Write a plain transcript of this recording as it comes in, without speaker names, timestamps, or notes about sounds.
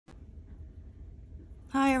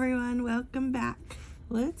Hi everyone, welcome back.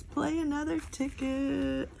 Let's play another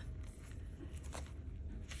ticket.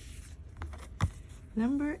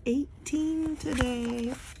 Number 18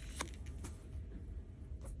 today.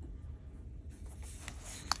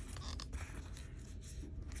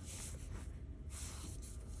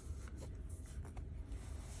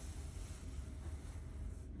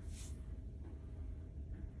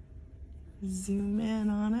 Zoom in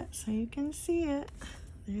on it so you can see it.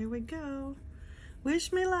 There we go.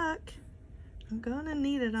 Wish me luck. I'm gonna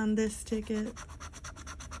need it on this ticket.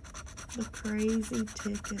 The crazy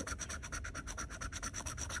ticket.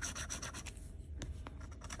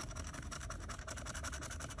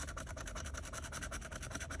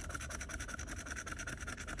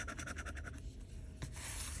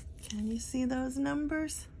 Can you see those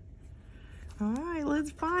numbers? All right,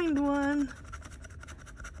 let's find one.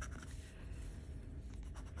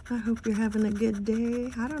 I hope you're having a good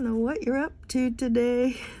day. I don't know what you're up to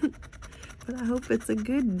today, but I hope it's a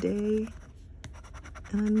good day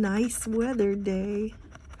and a nice weather day.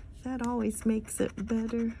 That always makes it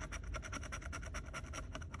better.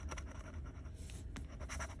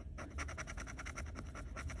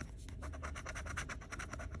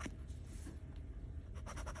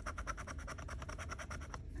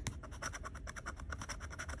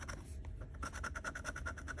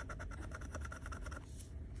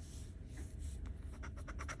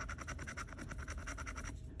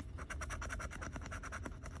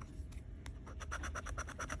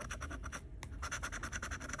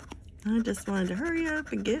 I just wanted to hurry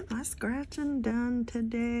up and get my scratching done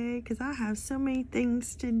today because I have so many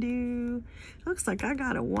things to do. Looks like I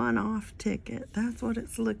got a one-off ticket. That's what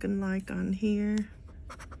it's looking like on here.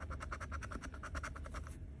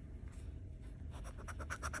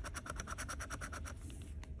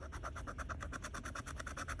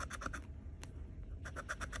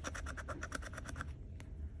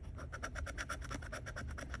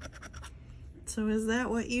 So is that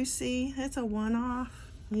what you see? It's a one-off.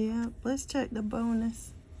 Yeah, let's check the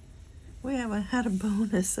bonus. We haven't had a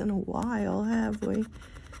bonus in a while, have we?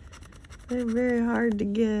 They're very hard to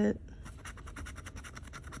get.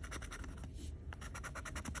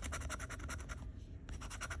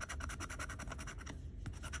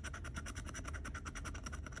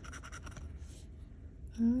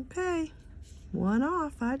 Okay, one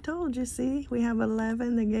off. I told you, see? We have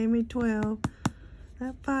 11, they gave me 12.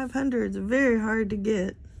 That 500 is very hard to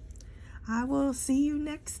get. I will see you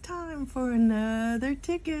next time for another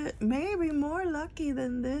ticket. Maybe more lucky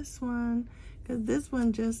than this one, because this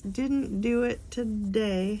one just didn't do it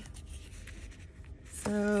today.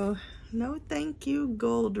 So, no thank you,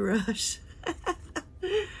 Gold Rush.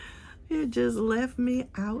 It just left me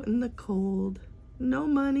out in the cold. No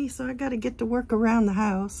money, so I got to get to work around the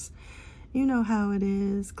house. You know how it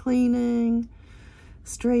is. Cleaning,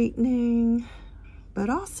 straightening. But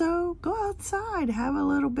also, go outside, have a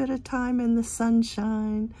little bit of time in the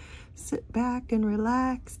sunshine. Sit back and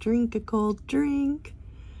relax, drink a cold drink.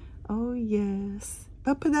 Oh, yes.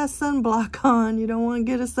 But put that sunblock on. You don't want to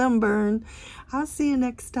get a sunburn. I'll see you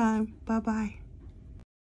next time. Bye-bye.